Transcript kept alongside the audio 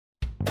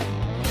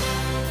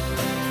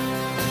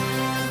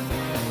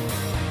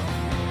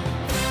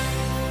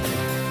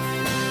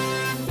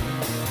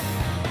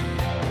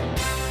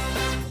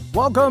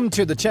Welcome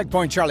to the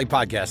Checkpoint Charlie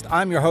podcast.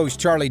 I'm your host,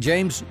 Charlie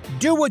James.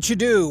 Do what you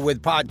do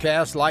with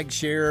podcasts, like,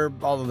 share,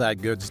 all of that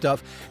good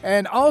stuff.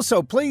 And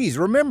also, please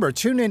remember,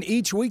 tune in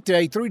each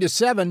weekday, 3 to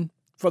 7,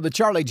 for the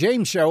Charlie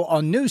James Show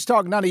on News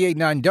Talk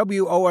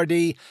 98.9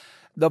 WORD,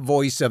 the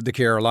voice of the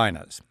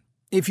Carolinas.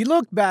 If you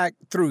look back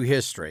through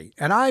history,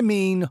 and I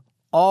mean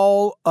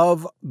all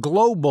of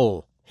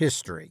global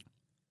history,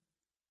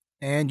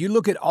 and you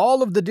look at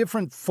all of the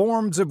different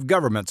forms of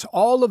governments,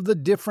 all of the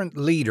different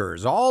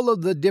leaders, all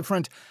of the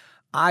different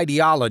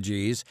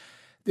ideologies,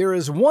 there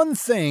is one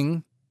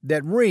thing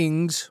that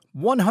rings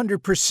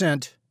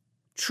 100%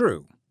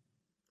 true.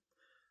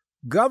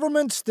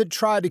 Governments that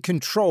try to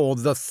control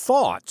the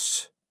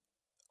thoughts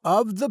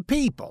of the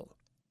people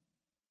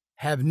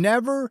have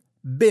never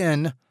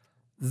been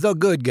the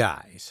good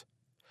guys.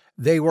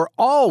 They were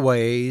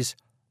always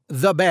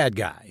the bad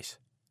guys,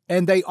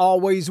 and they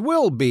always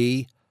will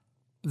be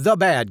the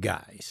bad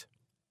guys.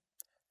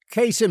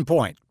 Case in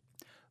point,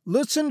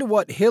 listen to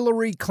what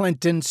Hillary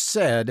Clinton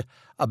said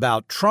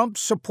about Trump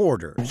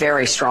supporters.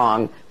 Very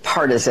strong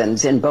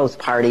partisans in both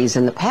parties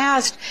in the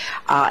past,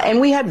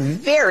 and we had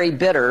very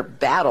bitter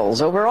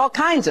battles over all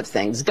kinds of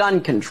things, gun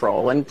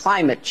control and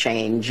climate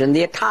change and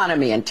the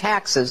economy and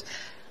taxes.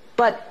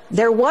 But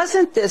there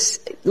wasn't this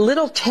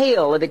little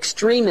tail of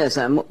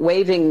extremism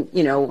wagging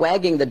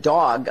the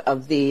dog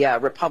of the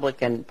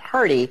Republican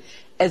Party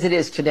as it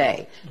is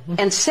today. Mm-hmm.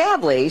 And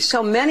sadly,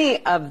 so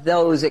many of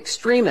those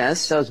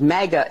extremists, those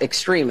MAGA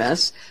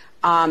extremists,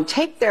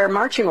 take their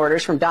marching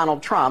orders from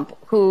Donald Trump,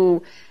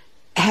 who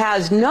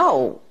has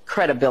no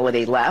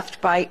credibility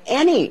left by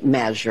any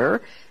measure.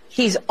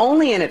 He's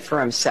only in it for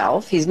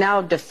himself. He's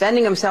now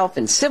defending himself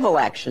in civil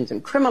actions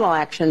and criminal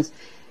actions.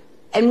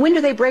 And when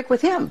do they break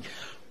with him?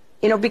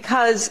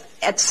 Because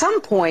at some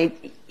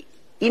point,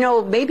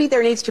 maybe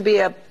there needs to be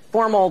a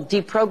formal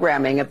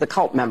deprogramming of the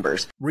cult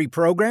members.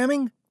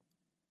 Reprogramming?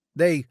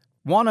 They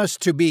want us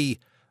to be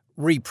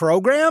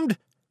reprogrammed?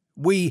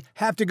 We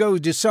have to go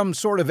to some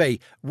sort of a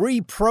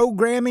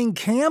reprogramming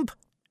camp?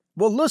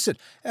 Well, listen,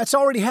 that's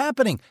already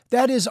happening.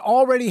 That is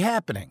already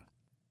happening.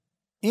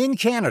 In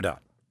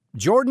Canada,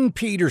 Jordan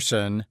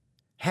Peterson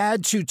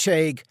had to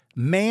take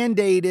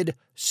mandated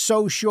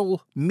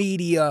social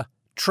media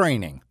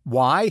training.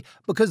 Why?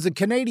 Because the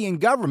Canadian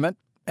government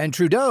and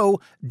Trudeau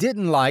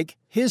didn't like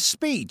his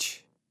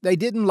speech. They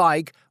didn't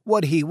like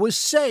what he was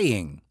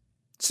saying.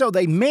 So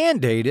they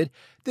mandated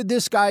that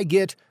this guy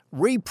get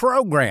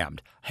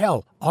reprogrammed.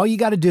 Hell, all you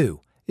got to do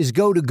is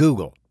go to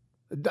Google.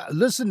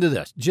 Listen to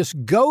this.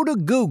 Just go to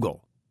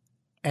Google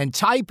and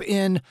type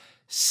in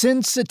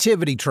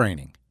sensitivity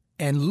training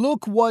and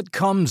look what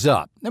comes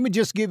up. Let me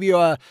just give you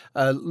a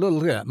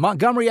little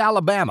Montgomery,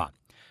 Alabama.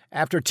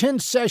 After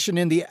 10th session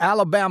in the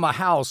Alabama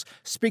House,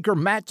 Speaker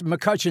Matt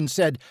McCutcheon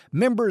said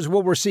members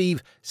will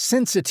receive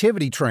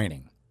sensitivity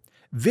training.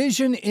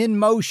 Vision in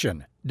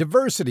Motion,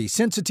 Diversity,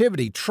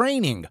 Sensitivity,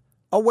 Training,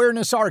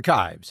 Awareness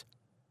Archives.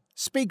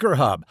 Speaker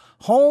Hub,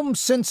 Home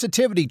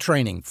Sensitivity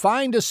Training,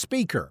 Find a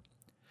Speaker.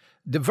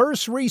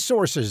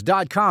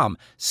 DiverseResources.com,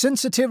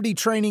 Sensitivity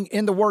Training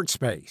in the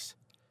Workspace.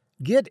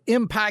 Get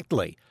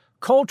Impactly,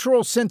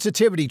 Cultural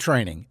Sensitivity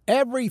Training,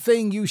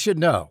 Everything You Should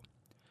Know.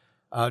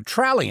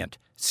 Tralliant,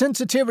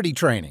 Sensitivity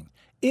Training.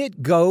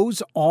 It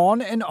goes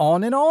on and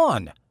on and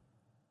on.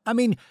 I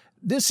mean,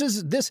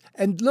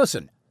 and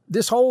listen,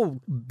 this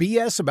whole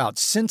BS about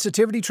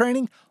sensitivity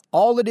training,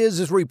 all it is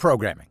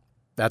reprogramming.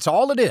 That's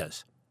all it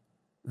is.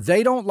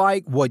 They don't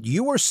like what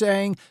you are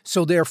saying,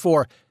 so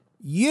therefore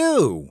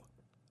you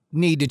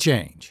need to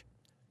change.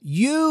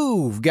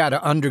 You've got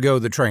to undergo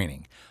the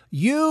training.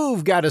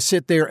 You've got to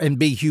sit there and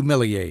be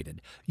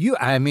humiliated.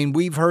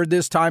 We've heard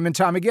this time and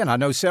time again. I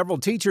know several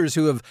teachers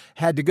who have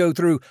had to go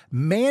through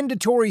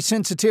mandatory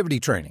sensitivity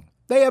training.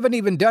 They haven't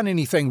even done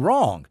anything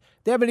wrong.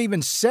 They haven't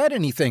even said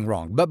anything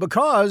wrong. But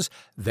because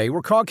they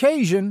were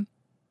Caucasian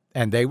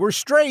and they were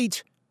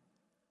straight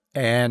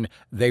and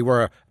they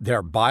were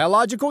their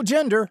biological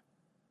gender,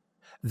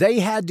 they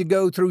had to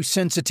go through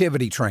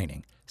sensitivity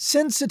training.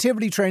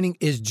 Sensitivity training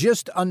is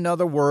just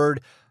another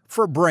word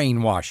for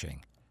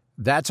brainwashing.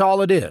 That's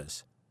all it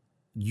is.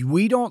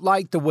 We don't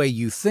like the way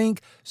you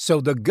think,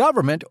 so the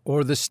government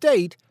or the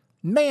state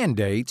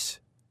mandates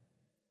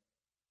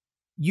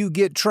you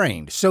get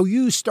trained. So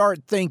you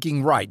start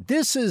thinking right.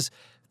 This is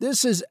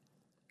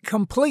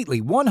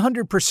completely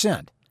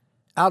 100%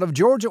 out of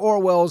George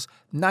Orwell's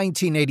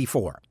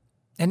 1984.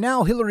 And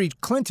now Hillary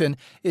Clinton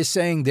is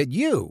saying that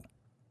you,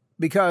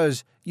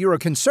 because you're a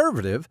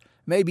conservative,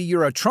 maybe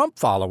you're a Trump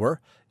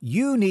follower,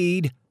 you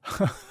need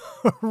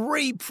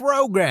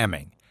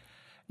reprogramming.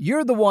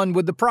 You're the one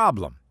with the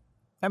problem.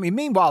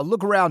 Meanwhile,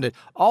 look around at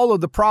all of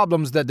the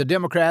problems that the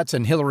Democrats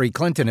and Hillary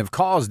Clinton have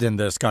caused in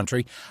this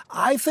country.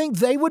 I think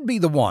they would be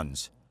the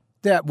ones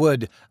that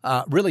would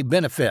really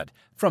benefit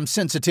from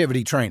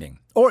sensitivity training,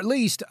 or at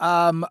least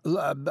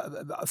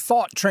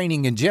thought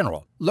training in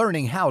general,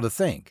 learning how to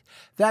think.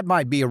 That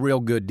might be a real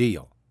good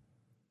deal.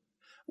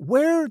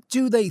 Where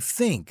do they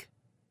think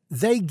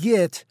they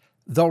get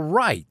the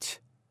right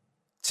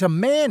to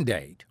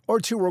mandate or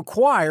to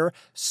require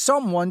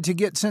someone to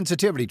get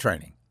sensitivity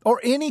training or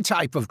any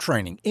type of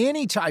training,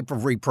 any type of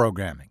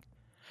reprogramming.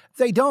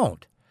 They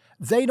don't.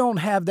 They don't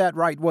have that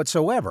right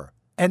whatsoever,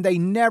 and they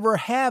never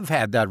have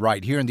had that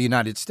right here in the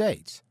United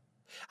States.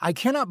 I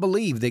cannot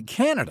believe that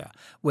Canada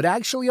would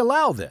actually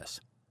allow this.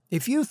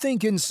 If you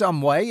think in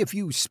some way, if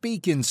you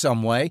speak in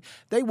some way,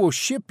 they will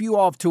ship you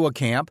off to a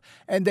camp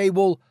and they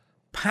will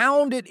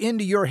pound it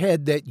into your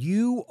head that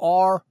you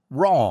are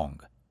wrong.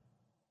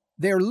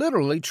 They're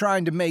literally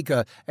trying to make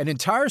an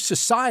entire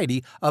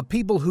society of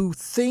people who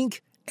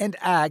think and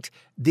act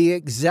the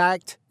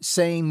exact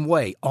same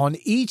way on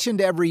each and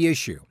every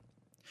issue.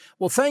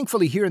 Well,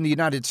 thankfully, here in the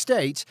United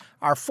States,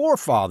 our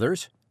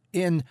forefathers,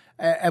 in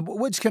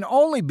which can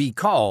only be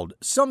called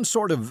some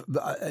sort of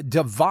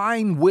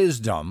divine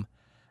wisdom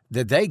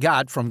that they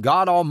got from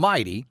God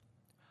Almighty,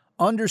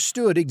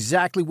 understood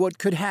exactly what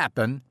could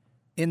happen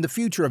in the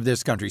future of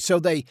this country. So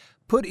they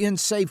put in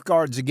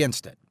safeguards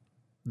against it.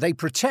 They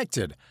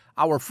protected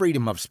our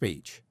freedom of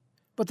speech.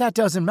 But that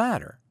doesn't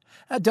matter.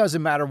 That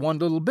doesn't matter one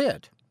little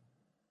bit.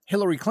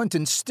 Hillary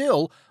Clinton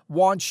still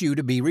wants you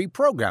to be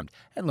reprogrammed.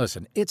 And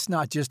listen, it's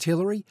not just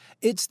Hillary,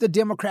 it's the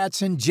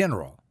Democrats in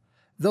general.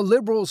 The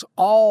liberals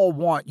all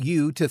want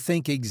you to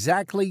think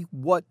exactly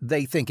what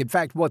they think. In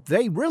fact, what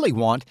they really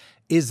want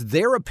is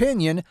their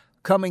opinion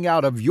coming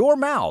out of your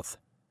mouth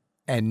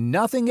and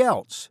nothing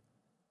else.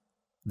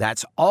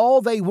 That's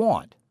all they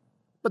want.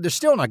 But they're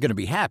still not going to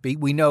be happy.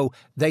 We know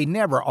they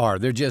never are.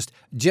 They're just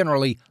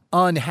generally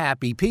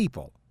unhappy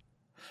people.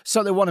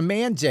 So they want to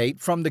mandate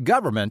from the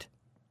government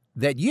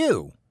that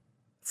you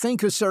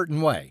think a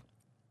certain way.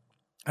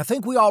 I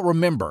think we all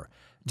remember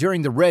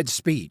during the Red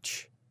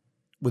Speech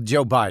with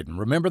Joe Biden.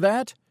 Remember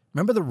that?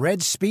 Remember the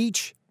Red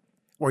Speech?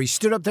 Where he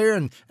stood up there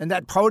and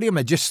that podium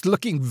and just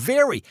looking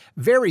very,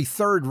 very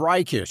Third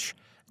Reichish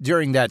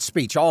during that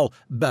speech. All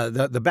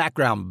the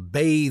background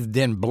bathed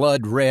in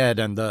blood red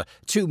and the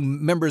two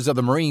members of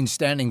the Marines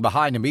standing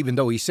behind him, even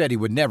though he said he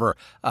would never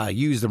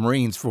use the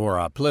Marines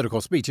for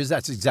political speeches.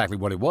 That's exactly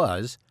what it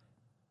was.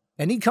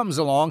 And he comes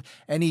along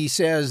and he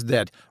says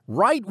that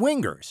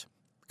right-wingers,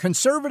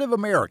 conservative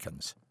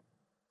Americans,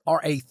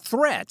 are a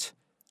threat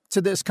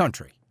to this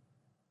country.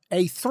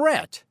 A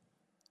threat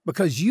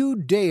because you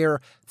dare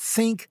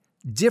think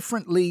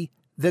differently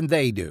than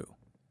they do.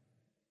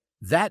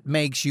 That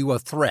makes you a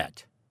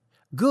threat.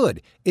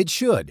 Good, it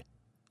should.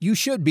 You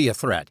should be a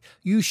threat.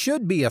 You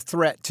should be a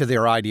threat to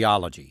their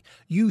ideology.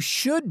 You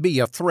should be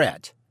a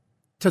threat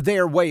to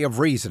their way of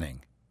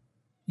reasoning.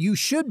 You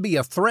should be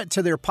a threat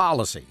to their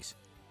policies.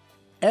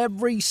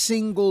 Every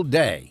single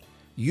day,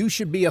 you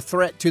should be a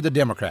threat to the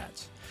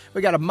Democrats.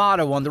 We got a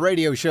motto on the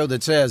radio show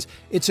that says,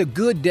 it's a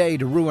good day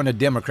to ruin a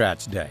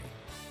Democrat's day.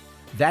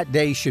 That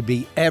day should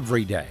be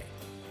every day.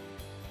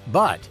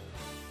 But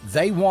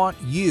they want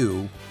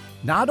you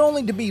not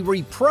only to be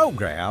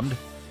reprogrammed,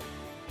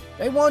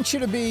 they want you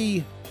to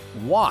be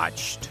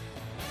watched.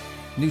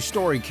 New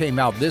story came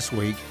out this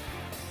week.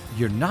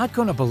 You're not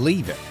going to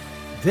believe it.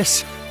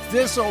 This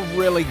will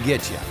really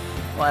get you.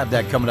 We'll have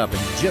that coming up in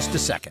just a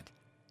second.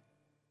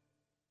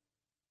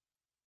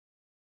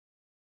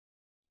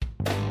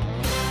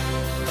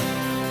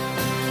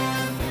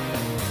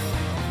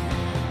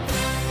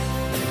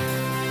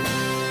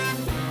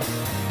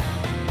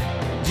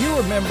 Do you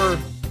remember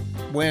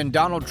when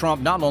Donald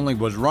Trump not only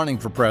was running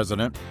for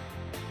president,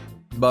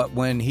 but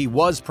when he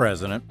was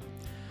president,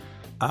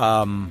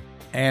 and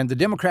the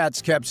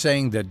Democrats kept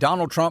saying that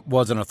Donald Trump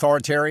was an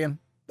authoritarian?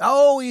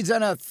 Oh, he's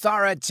an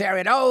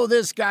authoritarian. Oh,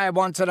 this guy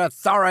wants an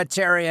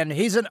authoritarian.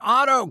 He's an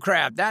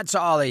autocrat. That's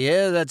all he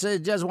is. He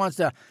just wants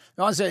to,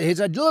 he's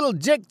a little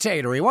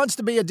dictator. He wants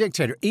to be a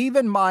dictator.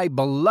 Even my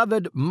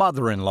beloved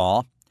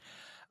mother-in-law,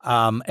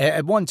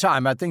 at one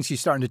time, I think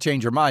she's starting to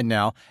change her mind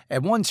now,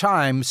 at one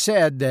time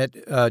said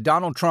that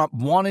Donald Trump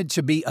wanted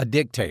to be a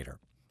dictator.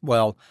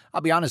 Well,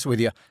 I'll be honest with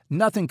you,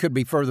 nothing could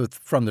be further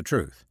from the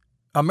truth.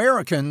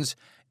 Americans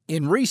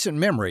in recent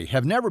memory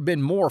have never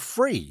been more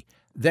free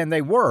than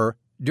they were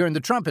during the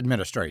Trump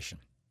administration.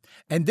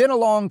 And then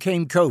along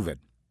came COVID,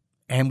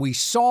 and we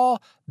saw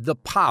the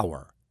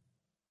power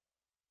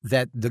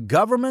that the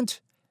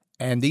government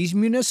and these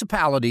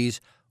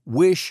municipalities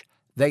wish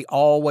they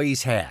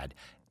always had.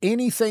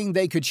 Anything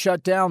they could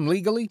shut down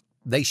legally,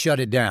 they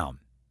shut it down.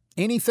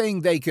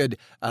 Anything they could,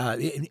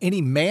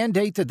 any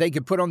mandate that they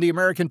could put on the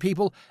American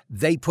people,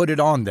 they put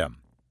it on them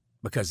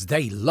because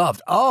they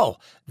loved,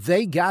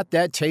 they got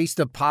that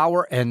taste of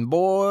power. And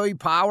boy,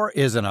 power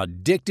is an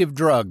addictive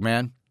drug,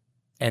 man.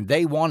 And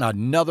they want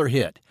another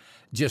hit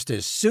just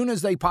as soon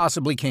as they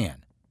possibly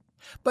can.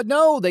 But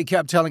no, they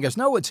kept telling us,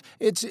 no,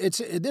 this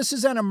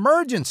is an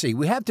emergency.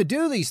 We have to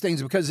do these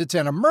things because it's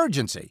an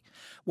emergency.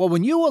 Well,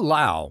 when you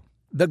allow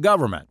the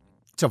government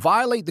to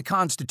violate the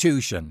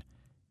Constitution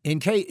in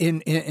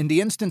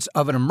the instance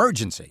of an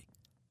emergency,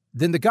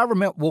 then the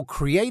government will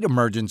create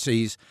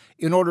emergencies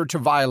in order to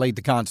violate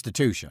the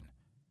Constitution.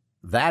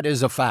 That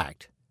is a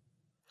fact.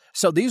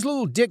 So these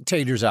little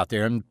dictators out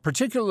there, and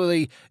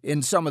particularly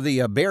in some of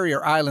the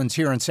barrier islands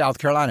here in South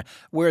Carolina,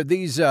 where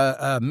these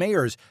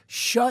mayors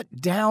shut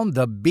down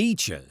the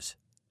beaches,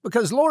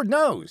 because Lord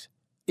knows,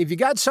 if you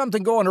got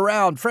something going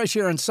around, fresh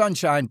air and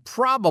sunshine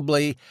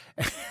probably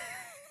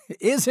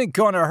isn't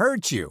going to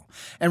hurt you.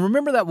 And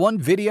remember that one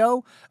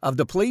video of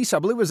the police? I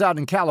believe it was out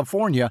in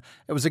California.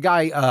 It was a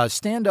guy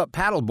stand-up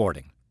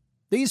paddleboarding.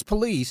 These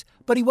police,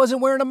 but he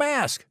wasn't wearing a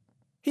mask.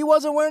 He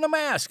wasn't wearing a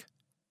mask.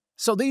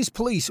 So these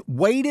police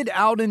waded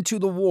out into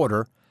the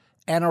water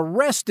and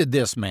arrested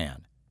this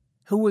man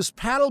who was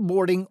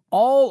paddleboarding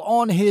all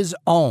on his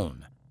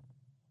own.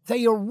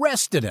 They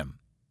arrested him.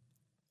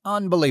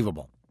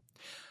 Unbelievable.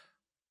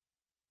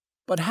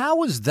 But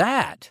how is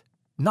that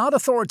not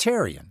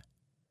authoritarian?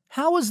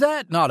 How is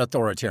that not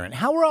authoritarian?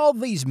 How are all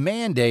these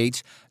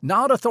mandates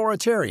not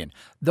authoritarian?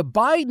 The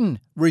Biden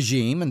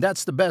regime, and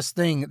that's the best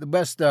thing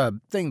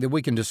that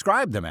we can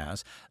describe them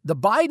as, the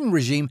Biden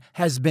regime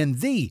has been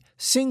the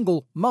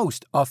single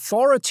most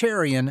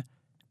authoritarian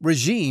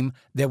regime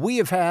that we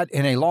have had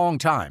in a long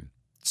time.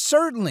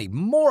 Certainly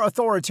more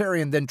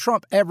authoritarian than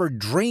Trump ever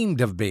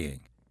dreamed of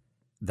being.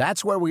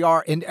 That's where we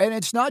are, and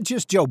it's not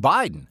just Joe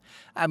Biden.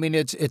 I mean,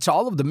 it's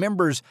all of the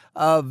members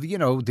of the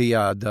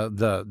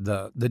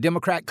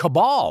Democrat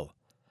cabal.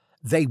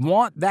 They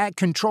want that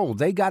control.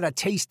 They got a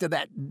taste of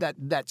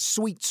that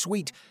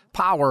sweet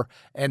power,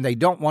 and they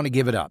don't want to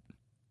give it up.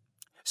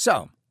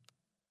 So,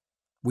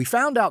 we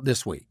found out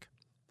this week,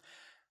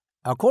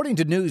 according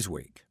to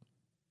Newsweek,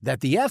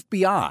 that the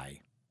FBI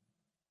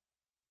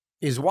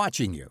is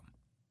watching you.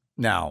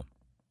 Now,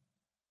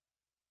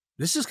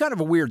 this is kind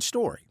of a weird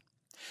story.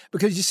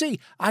 Because, you see,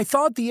 I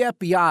thought the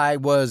FBI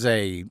was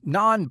a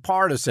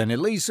nonpartisan, at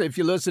least if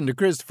you listen to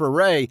Christopher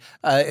Wray,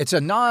 it's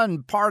a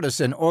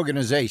nonpartisan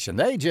organization.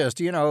 They're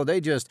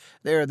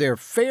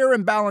fair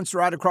and balanced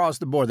right across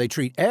the board. They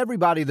treat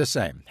everybody the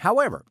same.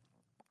 However,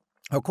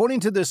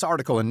 according to this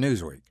article in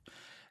Newsweek,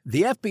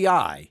 the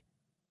FBI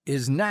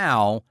is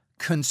now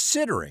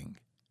considering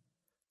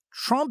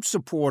Trump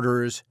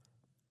supporters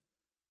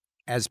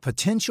as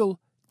potential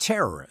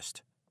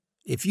terrorists.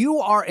 If you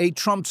are a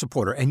Trump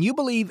supporter and you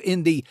believe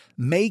in the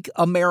Make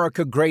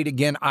America Great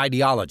Again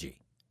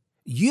ideology,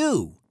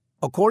 you,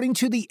 according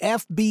to the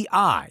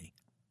FBI,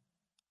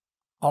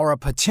 are a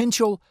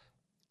potential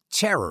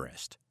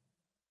terrorist.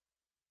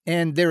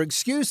 And their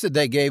excuse that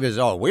they gave is,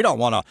 we don't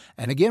want to.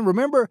 And again,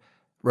 remember,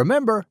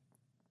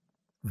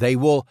 they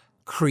will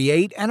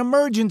create an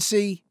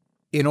emergency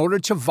in order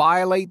to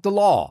violate the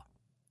law.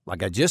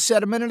 Like I just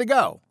said a minute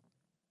ago,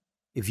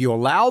 if you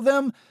allow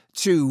them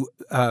to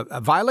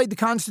violate the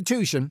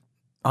Constitution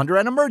under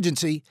an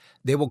emergency,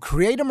 they will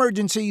create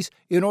emergencies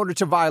in order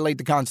to violate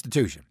the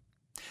Constitution.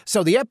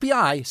 So the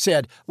FBI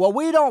said,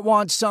 we don't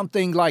want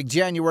something like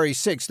January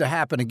 6th to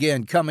happen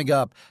again coming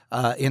up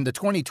in the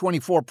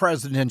 2024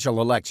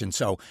 presidential election.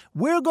 So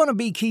we're going to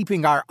be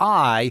keeping our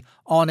eye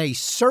on a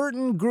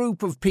certain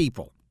group of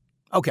people.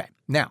 Okay,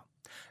 now,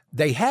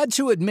 they had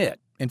to admit,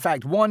 in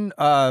fact, one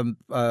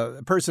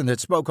person that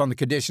spoke on the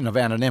condition of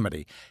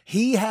anonymity,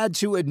 he had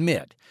to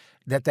admit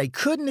that they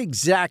couldn't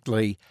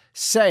exactly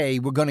say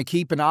we're going to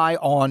keep an eye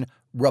on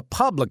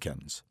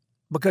Republicans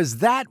because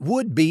that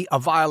would be a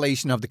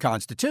violation of the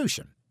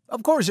Constitution.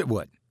 Of course it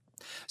would.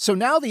 So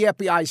now the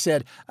FBI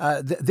said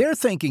their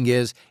thinking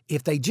is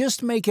if they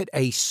just make it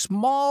a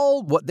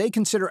small, what they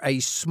consider a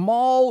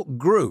small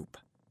group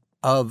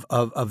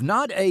of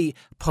not a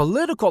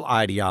political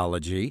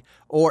ideology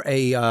or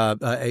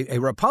a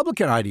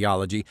Republican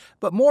ideology,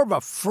 but more of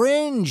a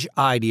fringe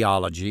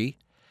ideology,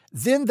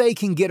 then they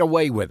can get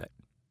away with it.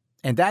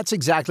 And that's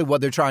exactly what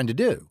they're trying to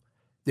do.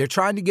 They're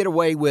trying to get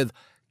away with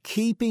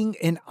keeping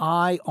an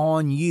eye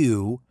on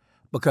you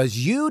because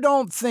you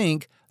don't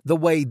think the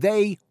way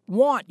they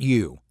want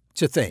you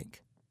to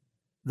think.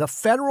 The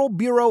Federal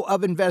Bureau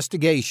of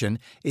Investigation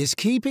is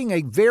keeping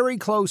a very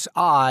close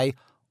eye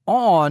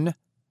on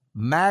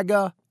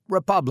MAGA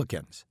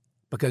Republicans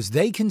because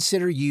they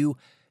consider you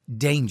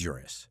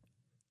dangerous.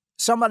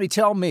 Somebody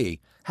tell me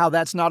how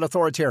that's not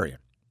authoritarian.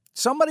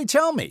 Somebody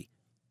tell me.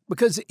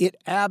 Because it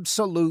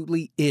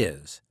absolutely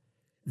is.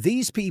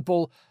 These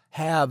people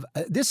have,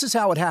 this is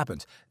how it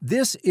happens.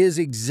 This is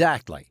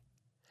exactly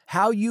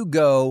how you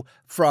go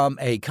from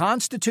a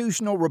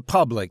constitutional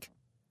republic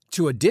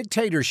to a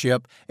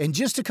dictatorship in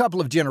just a couple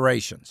of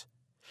generations.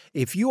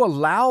 If you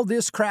allow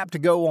this crap to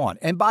go on,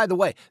 and by the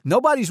way,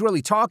 nobody's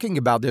really talking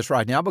about this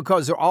right now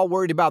because they're all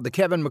worried about the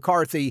Kevin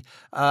McCarthy,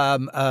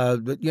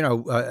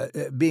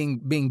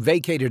 being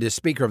vacated as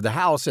Speaker of the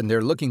House, and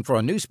they're looking for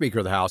a new Speaker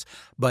of the House.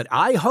 But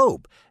I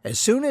hope as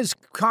soon as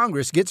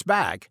Congress gets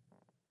back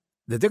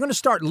that they're going to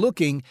start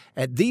looking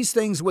at these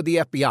things with the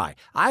FBI.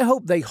 I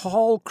hope they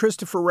haul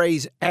Christopher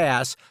Wray's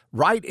ass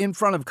right in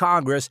front of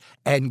Congress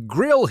and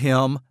grill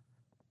him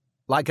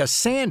like a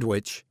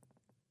sandwich.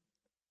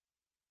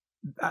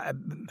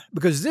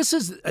 Because this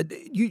is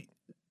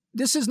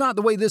not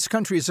the way this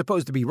country is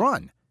supposed to be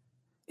run.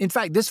 In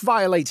fact, this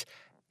violates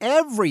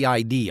every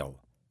ideal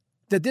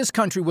that this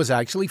country was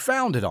actually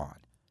founded on.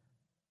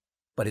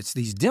 But it's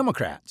these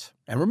Democrats.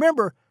 And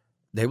remember,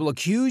 They will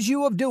accuse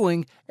you of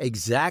doing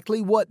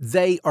exactly what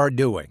they are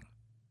doing.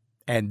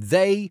 And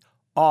they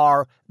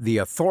are the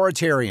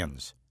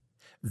authoritarians.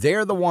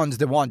 They're the ones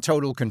that want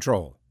total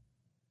control.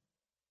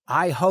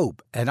 I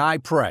hope and I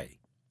pray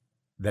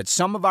that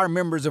some of our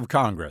members of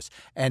Congress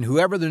and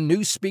whoever the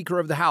new Speaker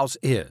of the House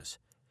is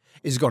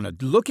going to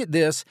look at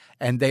this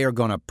and they are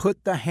going to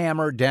put the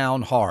hammer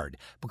down hard.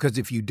 Because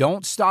if you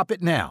don't stop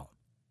it now,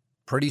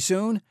 pretty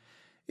soon,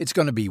 it's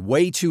going to be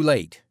way too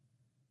late.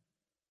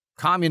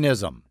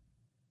 Communism.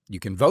 You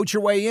can vote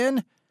your way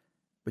in,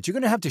 but you're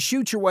going to have to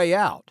shoot your way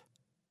out.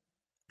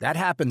 That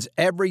happens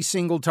every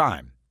single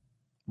time.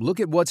 Look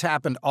at what's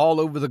happened all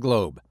over the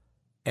globe.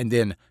 And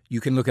then you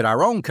can look at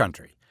our own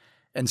country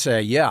and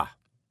say, yeah,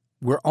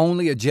 we're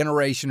only a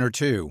generation or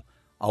two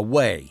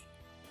away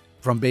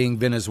from being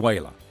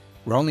Venezuela.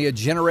 We're only a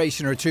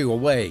generation or two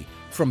away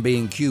from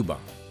being Cuba.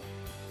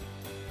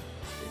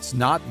 It's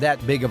not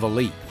that big of a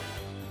leap.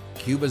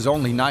 Cuba's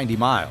only 90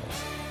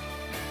 miles.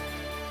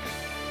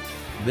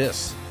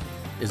 This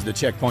is the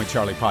Checkpoint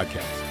Charlie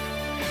podcast.